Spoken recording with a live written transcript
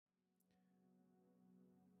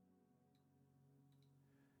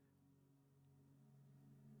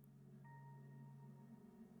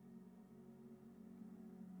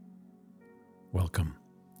Welcome.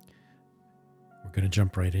 We're going to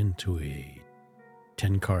jump right into a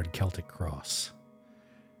 10-card Celtic Cross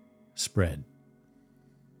spread.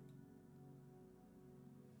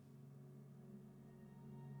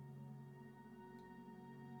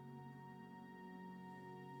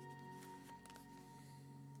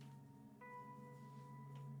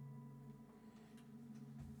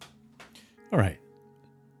 All right,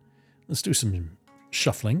 let's do some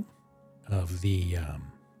shuffling of the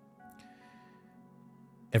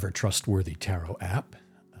ever trustworthy tarot app.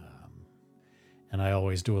 And I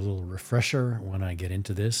always do a little refresher when I get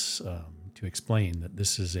into this to explain that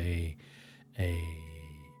this is a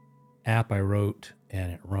app I wrote,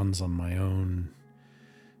 and it runs on my own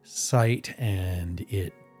site, and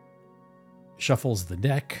it shuffles the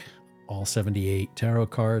deck, all 78 tarot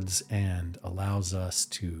cards, and allows us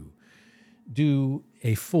to do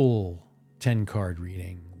a full 10-card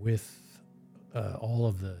reading with all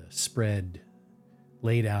of the spread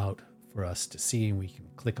laid out for us to see, and we can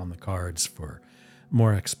click on the cards for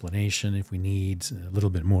more explanation if we need a little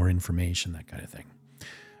bit more information, that kind of thing.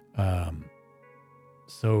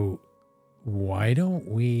 So why don't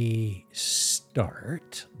we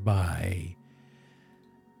start by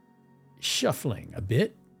shuffling a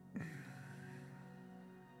bit?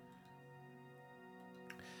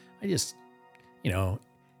 I just,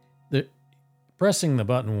 pressing the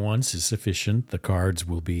button once is sufficient. The cards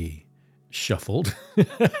will be shuffled.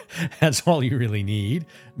 That's all you really need,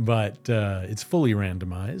 but it's fully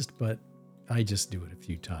randomized, but I just do it a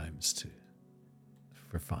few times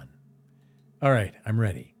for fun. All right, I'm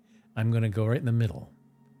ready. I'm going to go right in the middle.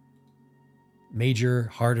 Major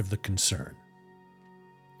Heart of the Concern.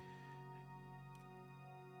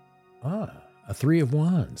 A 3 of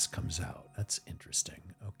Wands comes out. That's interesting.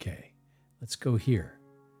 Okay, let's go here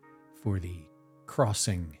for the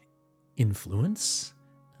crossing influence.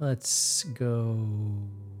 Let's go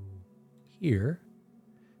here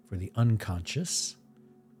for the unconscious.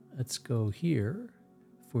 Let's go here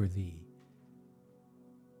for the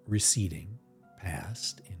receding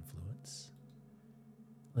past influence.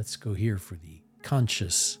 Let's go here for the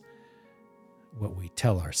conscious, what we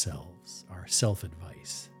tell ourselves, our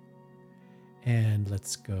self-advice. And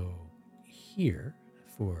let's go here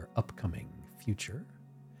for upcoming future.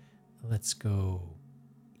 Let's go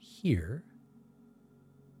here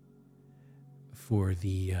for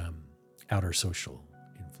the outer social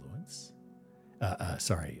influence.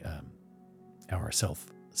 Our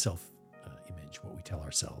self image, what we tell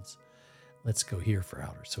ourselves. Let's go here for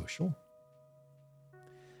outer social.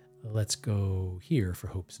 Let's go here for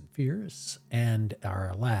hopes and fears. And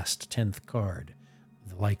our last 10th card,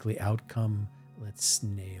 the likely outcome. Let's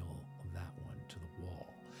nail that one to the wall.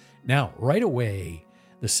 Now, right away,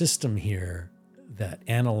 the system here that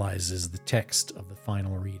analyzes the text of the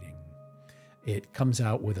final reading, it comes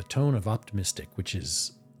out with a tone of optimistic, which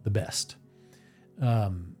is the best.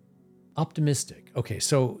 Optimistic. Okay,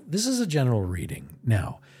 so this is a general reading.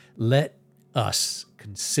 Now, let us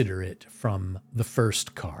consider it from the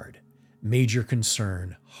first card. Major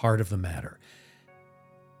concern, heart of the matter.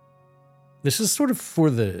 This is sort of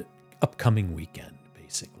for the upcoming weekend,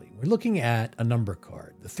 basically. We're looking at a number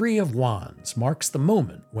card. The 3 of Wands marks the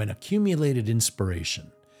moment when accumulated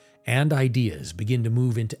inspiration and ideas begin to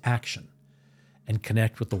move into action and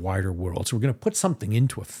connect with the wider world. So we're going to put something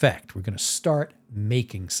into effect. We're going to start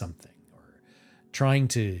making something, or trying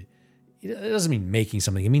to, it doesn't mean making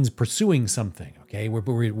something, it means pursuing something, okay?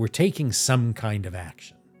 We're taking some kind of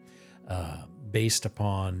action based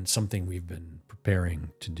upon something we've been preparing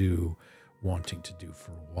to do, wanting to do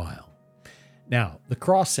for a while. Now, the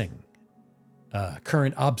crossing,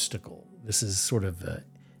 current obstacle, this is sort of a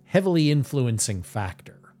heavily influencing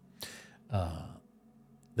factor.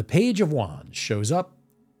 The Page of Wands shows up,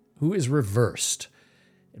 who is reversed.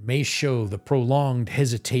 It may show the prolonged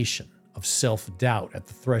hesitation of self-doubt at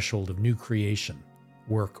the threshold of new creation,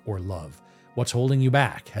 work, or love. What's holding you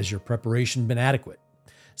back? Has your preparation been adequate?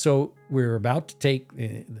 So we're about to take,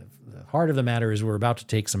 the heart of the matter is we're about to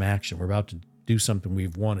take some action. We're about to do something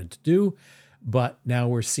we've wanted to do, but now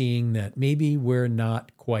we're seeing that maybe we're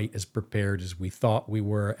not quite as prepared as we thought we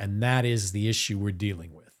were, and that is the issue we're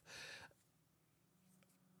dealing with.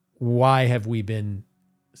 Why have we been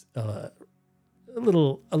a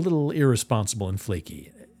little irresponsible and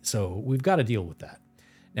flaky? So we've got to deal with that.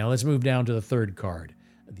 Now let's move down to the third card.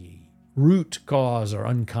 The root cause or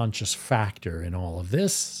unconscious factor in all of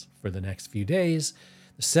this for the next few days.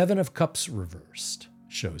 The 7 of Cups reversed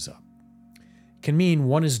shows up. Can mean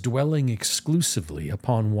one is dwelling exclusively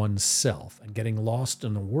upon oneself and getting lost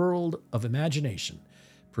in a world of imagination,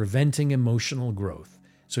 preventing emotional growth.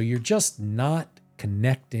 So you're just not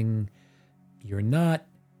connecting you're not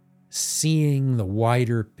seeing the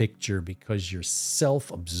wider picture because you're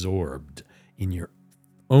self-absorbed in your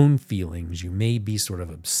own feelings. You may be sort of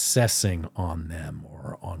obsessing on them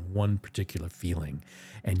or on one particular feeling,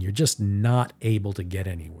 and you're just not able to get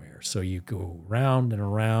anywhere. So you go round and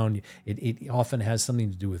around. It often has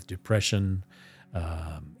something to do with depression.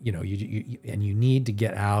 You need to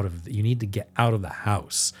get out of the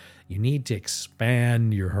house. You need to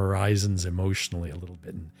expand your horizons emotionally a little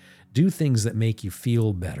bit and do things that make you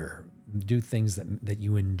feel better. Do things that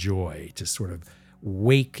you enjoy to sort of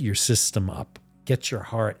wake your system up, get your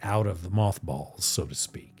heart out of the mothballs, so to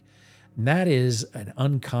speak. And that is an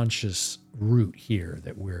unconscious root here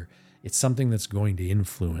it's something that's going to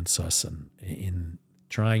influence us in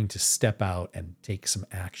trying to step out and take some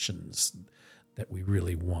actions that we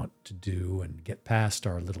really want to do and get past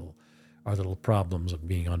our little problems of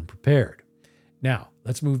being unprepared. Now,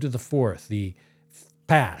 let's move to the fourth, the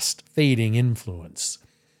past fading influence.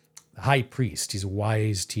 The high priest, he's a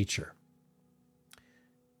wise teacher.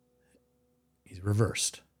 He's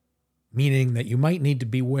reversed, meaning that you might need to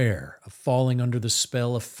beware of falling under the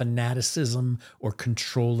spell of fanaticism or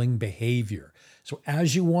controlling behavior. So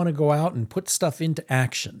as you want to go out and put stuff into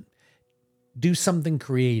action, do something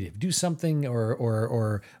creative, do something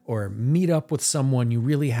or meet up with someone you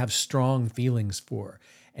really have strong feelings for,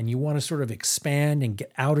 and you want to sort of expand and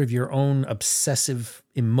get out of your own obsessive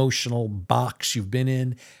emotional box you've been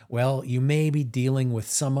in, well, you may be dealing with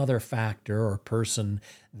some other factor or person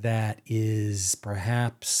that is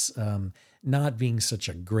perhaps not being such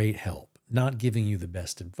a great help, not giving you the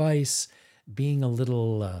best advice, being a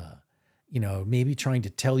little, maybe trying to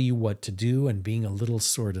tell you what to do and being a little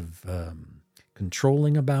sort of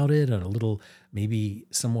controlling about it, and maybe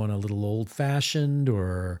someone a little old-fashioned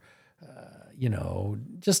or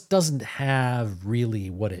just doesn't have really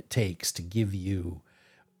what it takes to give you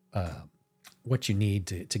what you need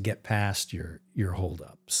to get past your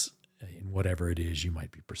holdups in whatever it is you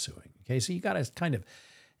might be pursuing. Okay, so you got to kind of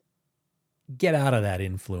get out of that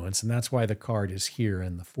influence, and that's why the card is here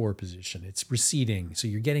in the 4 position. It's receding, so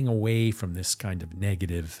you're getting away from this kind of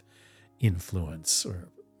negative influence or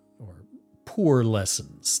poor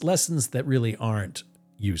lessons that really aren't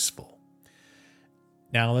useful.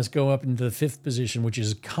 Now let's go up into the 5th position, which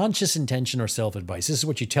is conscious intention or self-advice. This is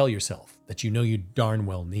what you tell yourself that you know you darn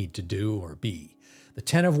well need to do or be. The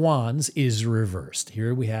 10 of Wands is reversed.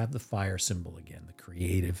 Here we have the fire symbol again, the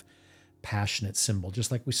creative, passionate symbol,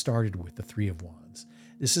 just like we started with the 3 of Wands.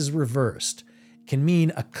 This is reversed. It can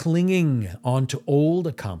mean a clinging onto old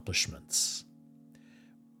accomplishments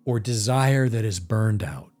or desire that is burned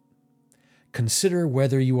out. Consider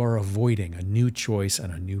whether you are avoiding a new choice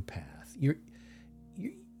and a new path.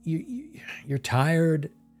 You're tired.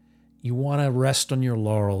 You want to rest on your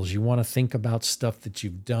laurels. You want to think about stuff that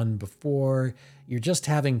you've done before. You're just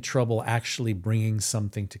having trouble actually bringing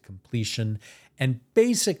something to completion. And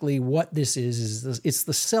basically what this is it's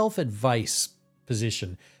the self-advice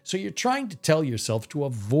position. So you're trying to tell yourself to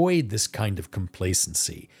avoid this kind of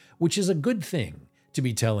complacency, which is a good thing to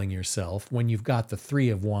be telling yourself when you've got the 3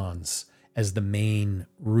 of Wands as the main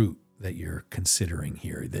route that you're considering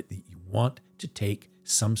here, that you want to take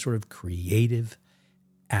some sort of creative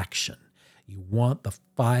action. You want the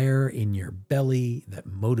fire in your belly that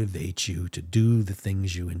motivates you to do the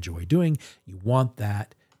things you enjoy doing. You want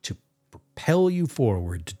that to propel you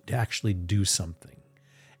forward to actually do something.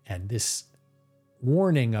 And this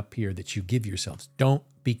warning up here that you give yourselves, don't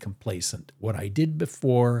be complacent. What I did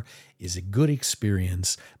before is a good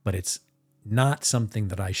experience, but it's not something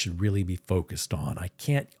that I should really be focused on. I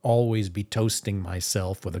can't always be toasting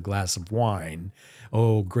myself with a glass of wine.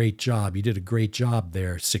 Oh, great job. You did a great job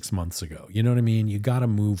there 6 months ago. You know what I mean? You got to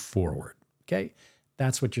move forward. Okay?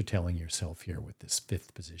 That's what you're telling yourself here with this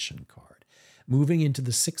 5th position card. Moving into the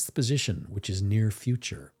 6th position, which is near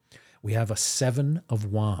future, we have a 7 of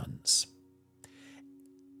Wands.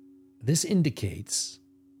 This indicates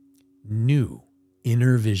new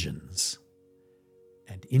inner visions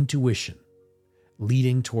and intuition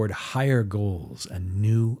leading toward higher goals and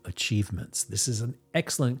new achievements. This is an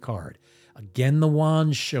excellent card. Again, the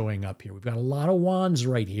wands showing up here. We've got a lot of wands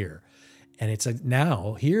right here. And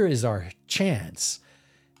now here is our chance.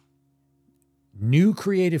 New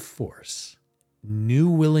creative force, new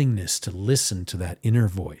willingness to listen to that inner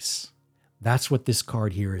voice. That's what this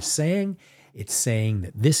card here is saying. It's saying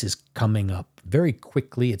that this is coming up very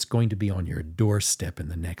quickly. It's going to be on your doorstep in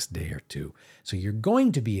the next day or two. So you're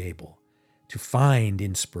going to be able to find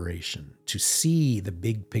inspiration, to see the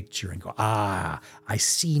big picture and go, I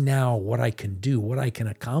see now what I can do, what I can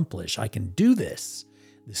accomplish. I can do this.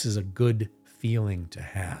 This is a good feeling to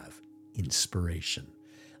have, inspiration.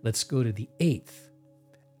 Let's go to the 8th,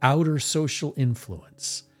 outer social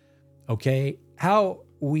influence. Okay, how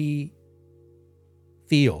we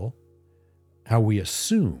feel, how we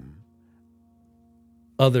assume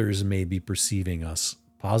others may be perceiving us,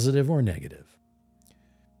 positive or negative.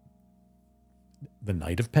 The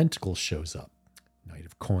Knight of Pentacles shows up, Knight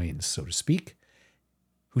of Coins, so to speak,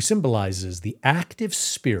 who symbolizes the active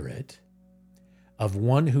spirit of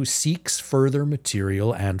one who seeks further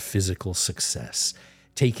material and physical success,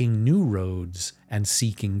 taking new roads and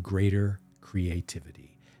seeking greater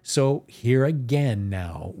creativity. So here again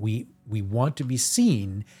now, we want to be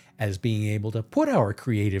seen as being able to put our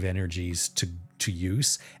creative energies to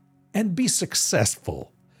use and be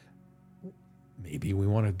successful. Maybe we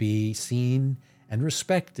want to be seen and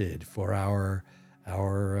respected for our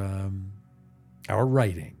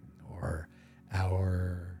writing or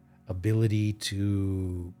our ability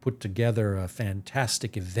to put together a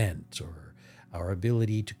fantastic event, or our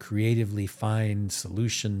ability to creatively find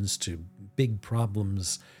solutions to big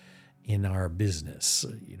problems in our business,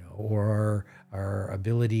 or our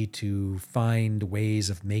ability to find ways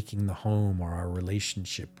of making the home or our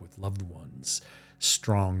relationship with loved ones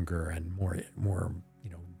stronger and more,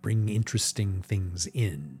 bring interesting things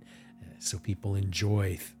in, so people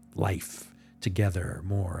enjoy life together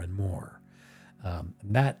more and more.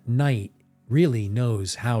 That knight really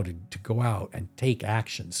knows how to go out and take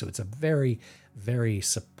action. So it's a very, very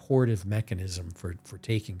supportive mechanism for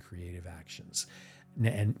taking creative actions.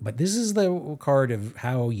 But this is the card of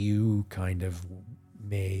how you kind of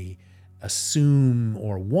may assume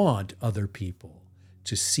or want other people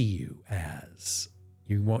to see you as.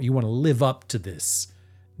 You want to live up to this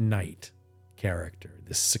knight character,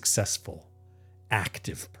 this successful,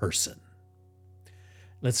 active person.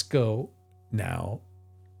 Let's go now.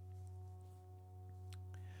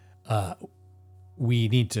 I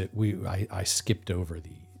skipped over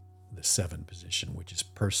the 7 position, which is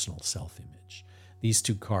personal self-image. These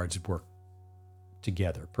two cards work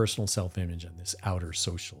together, personal self-image and this outer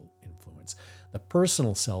social influence. The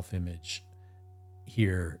personal self-image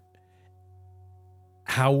here,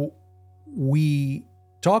 how we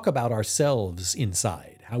talk about ourselves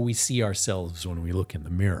inside, how we see ourselves when we look in the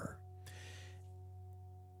mirror.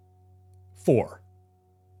 4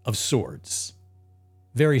 of Swords,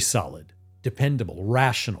 very solid, dependable,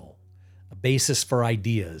 rational, a basis for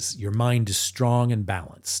ideas. Your mind is strong and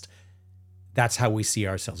balanced. That's how we see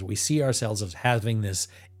ourselves. We see ourselves as having this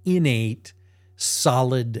innate,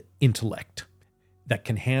 solid intellect that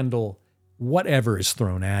can handle whatever is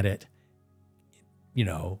thrown at it.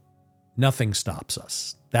 Nothing stops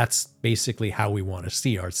us. That's basically how we want to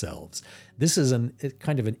see ourselves. This is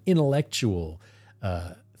kind of an intellectual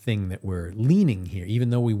thing that we're leaning here. Even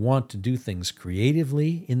though we want to do things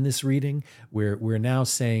creatively in this reading, we're now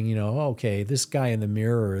saying, okay, this guy in the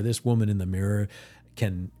mirror or this woman in the mirror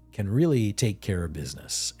can really take care of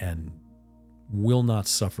business and will not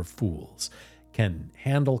suffer fools, can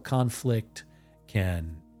handle conflict,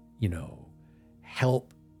 can,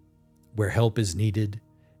 help where help is needed,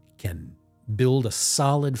 can build a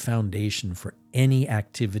solid foundation for any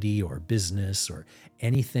activity or business or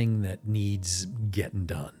anything that needs getting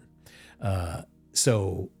done.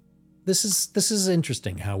 So this is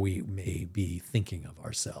interesting how we may be thinking of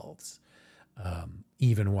ourselves,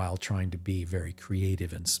 even while trying to be very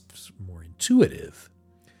creative and more intuitive.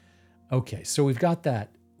 Okay, so we've got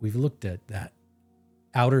that. We've looked at that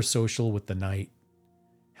outer social with the knight,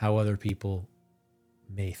 how other people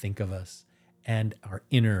may think of us, and our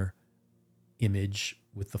inner image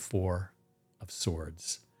with the 4 of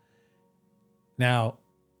Swords. Now,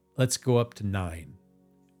 let's go up to 9,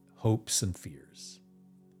 hopes and fears.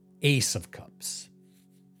 Ace of Cups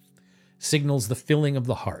signals the filling of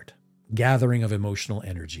the heart, gathering of emotional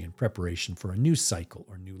energy in preparation for a new cycle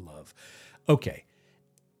or new love. Okay,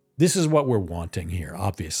 this is what we're wanting here,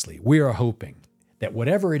 obviously. We are hoping that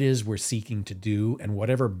whatever it is we're seeking to do and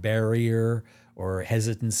whatever barrier or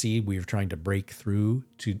hesitancy we're trying to break through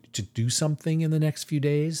to do something in the next few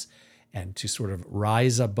days and to sort of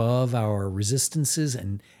rise above our resistances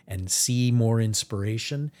and see more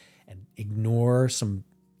inspiration and ignore some,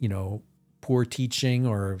 poor teaching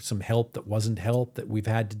or some help that wasn't help that we've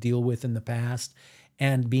had to deal with in the past,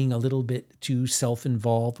 and being a little bit too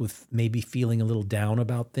self-involved with maybe feeling a little down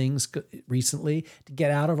about things recently, to get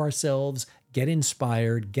out of ourselves, get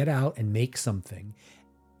inspired, get out and make something.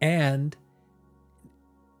 And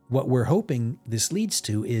what we're hoping this leads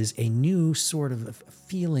to is a new sort of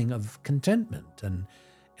feeling of contentment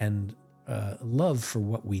and love for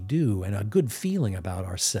what we do and a good feeling about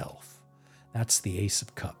ourselves. That's the Ace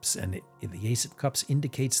of Cups. And the Ace of Cups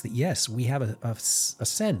indicates that, yes, we have a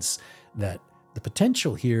sense that The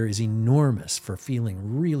potential here is enormous for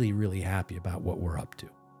feeling really, really happy about what we're up to.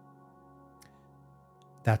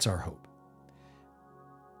 That's our hope.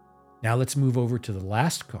 Now let's move over to the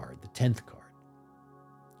last card, the 10th card.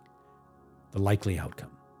 The likely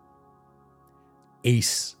outcome.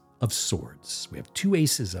 Ace of Swords. We have two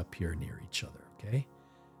aces up here near each other, okay?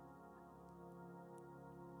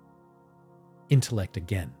 Intellect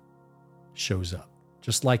again shows up.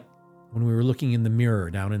 Just like when we were looking in the mirror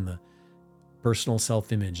down in the personal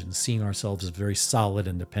self-image and seeing ourselves as very solid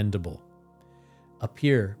and dependable. Up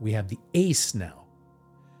here, we have the ace now.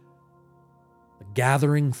 The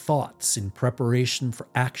gathering thoughts in preparation for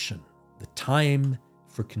action. The time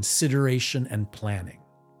for consideration and planning.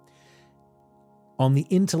 On the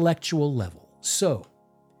intellectual level. So,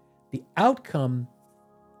 the outcome,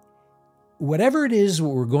 whatever it is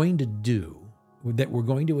what we're going to do, that we're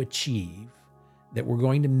going to achieve, that we're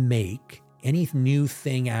going to make, any new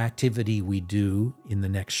thing, activity we do in the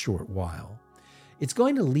next short while, it's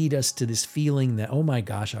going to lead us to this feeling that, oh my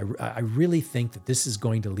gosh, I really think that this is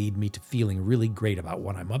going to lead me to feeling really great about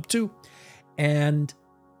what I'm up to. And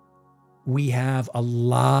we have a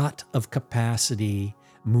lot of capacity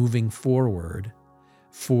moving forward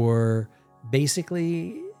for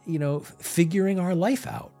basically, figuring our life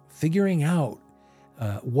out, figuring out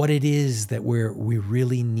what it is that we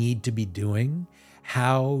really need to be doing,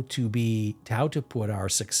 how to put our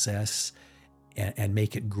success and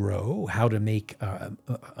make it grow, how to make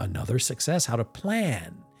another success, how to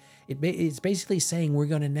plan. It's basically saying we're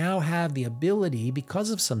going to now have the ability,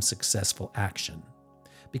 because of some successful action,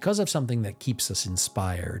 because of something that keeps us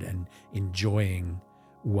inspired and enjoying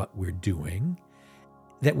what we're doing,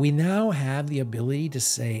 that we now have the ability to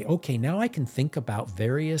say, okay, now I can think about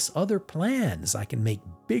various other plans. I can make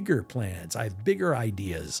bigger plans. I have bigger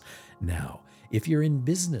ideas now. If you're in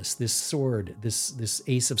business, this sword, this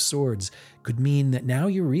Ace of Swords could mean that now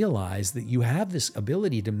you realize that you have this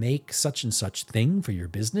ability to make such and such thing for your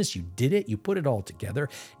business. You did it. You put it all together.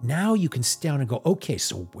 Now you can sit down and go, okay,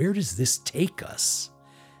 so where does this take us?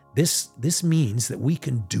 This means that we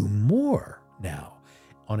can do more now.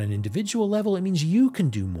 On an individual level, it means you can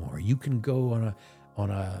do more. You can go on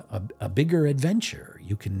a bigger adventure.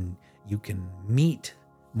 You can meet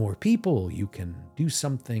more people. You can do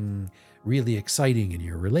something really exciting in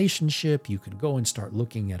your relationship. You can go and start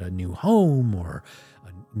looking at a new home or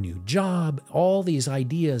a new job. All these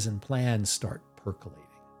ideas and plans start percolating.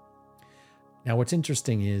 Now, what's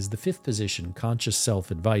interesting is the fifth position, conscious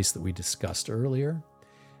self-advice that we discussed earlier,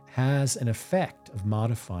 has an effect of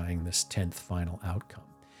modifying this 10th final outcome.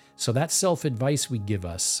 So that self-advice we give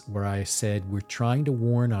us, where I said we're trying to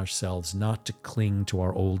warn ourselves not to cling to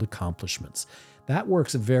our old accomplishments, that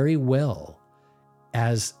works very well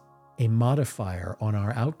as a modifier on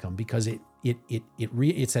our outcome, because it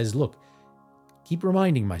says, look, keep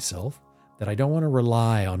reminding myself that I don't want to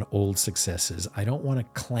rely on old successes. I don't want to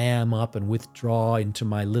clam up and withdraw into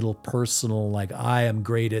my little personal, like, I am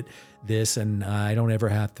great at this and I don't ever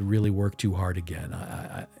have to really work too hard again.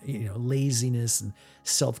 Laziness and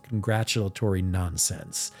self-congratulatory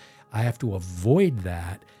nonsense. I have to avoid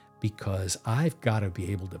that, because I've got to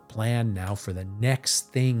be able to plan now for the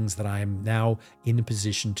next things that I'm now in a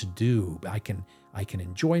position to do. I can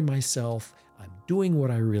enjoy myself. I'm doing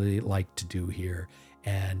what I really like to do here.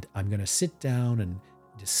 And I'm going to sit down and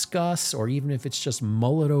discuss, or even if it's just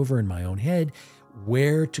mull it over in my own head,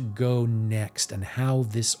 where to go next and how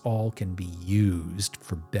this all can be used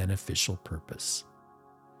for beneficial purpose.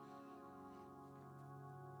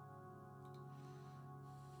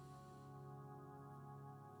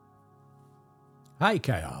 Hi,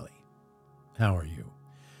 Kayali. How are you?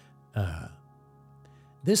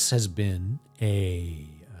 This has been a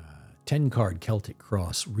 10-card Celtic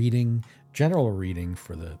Cross reading, general reading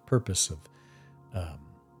for the purpose of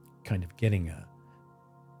kind of getting a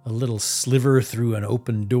little sliver through an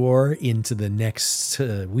open door into the next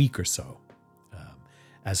week or so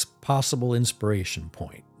as possible inspiration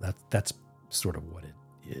point. That's sort of what it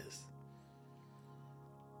is.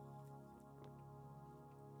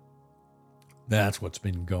 That's what's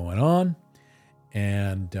been going on.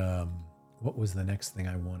 And what was the next thing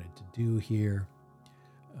I wanted to do here?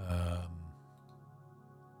 I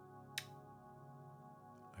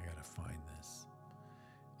got to find this.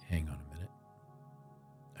 Hang on a minute.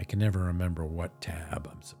 I can never remember what tab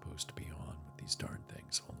I'm supposed to be on with these darn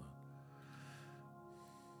things. Hold on.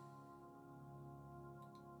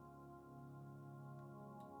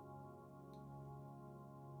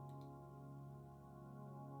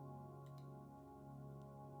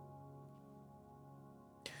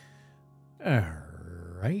 All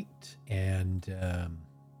right. And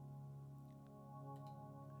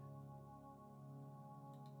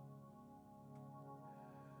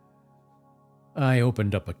I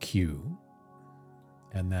opened up a queue,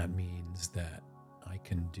 and that means that I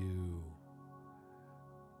can do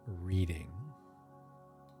reading.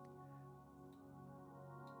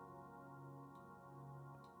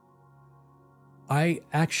 I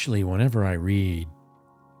actually, whenever I read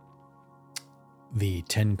the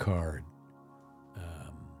 10 card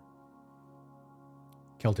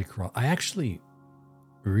Celtic Cross, I actually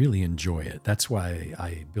really enjoy it. That's why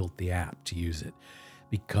I built the app to use it,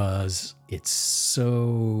 because it's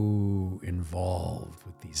so involved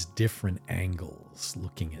with these different angles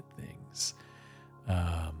looking at things.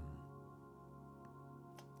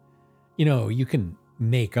 You can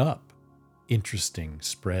make up interesting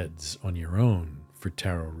spreads on your own for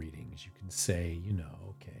tarot readings. You can say,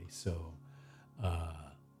 okay, so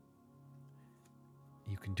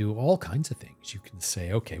you can do all kinds of things. You can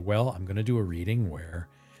say, okay, well, I'm going to do a reading where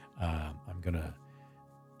I'm going to,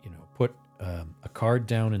 put a card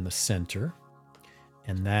down in the center,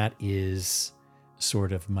 and that is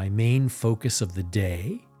sort of my main focus of the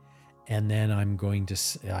day. And then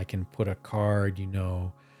I can put a card,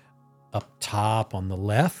 up top on the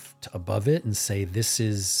left above it and say, this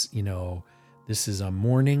is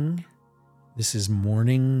morning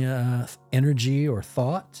energy or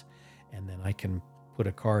thought. And then I can put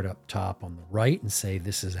a card up top on the right and say,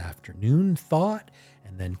 this is afternoon thought,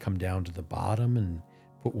 and then come down to the bottom and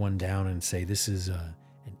put one down and say, this is an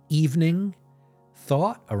evening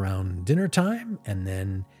thought around dinner time, and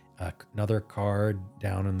then another card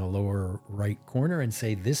down in the lower right corner and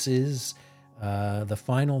say, this is the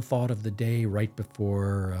final thought of the day right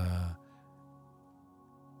before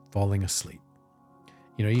falling asleep.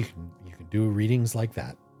 You can do readings like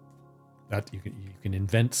that. That you can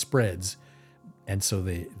invent spreads. And so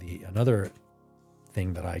the another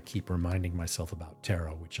thing that I keep reminding myself about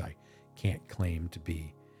tarot, which I can't claim to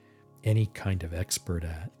be any kind of expert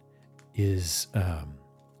at, is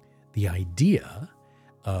the idea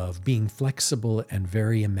of being flexible and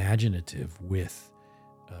very imaginative with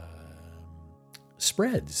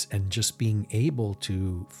spreads, and just being able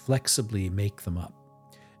to flexibly make them up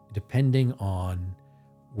depending on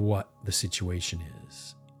what the situation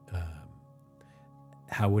is.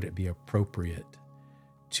 How would it be appropriate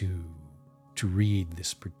to read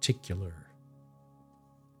this particular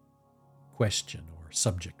question or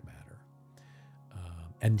subject matter,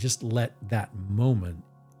 and just let that moment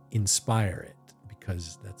inspire it,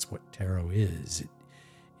 because that's what tarot is.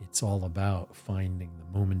 It's all about finding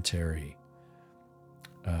the momentary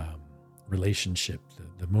relationship,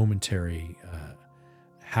 the momentary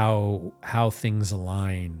how things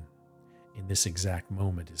align in this exact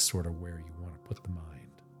moment is sort of where you want to put the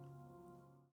mind.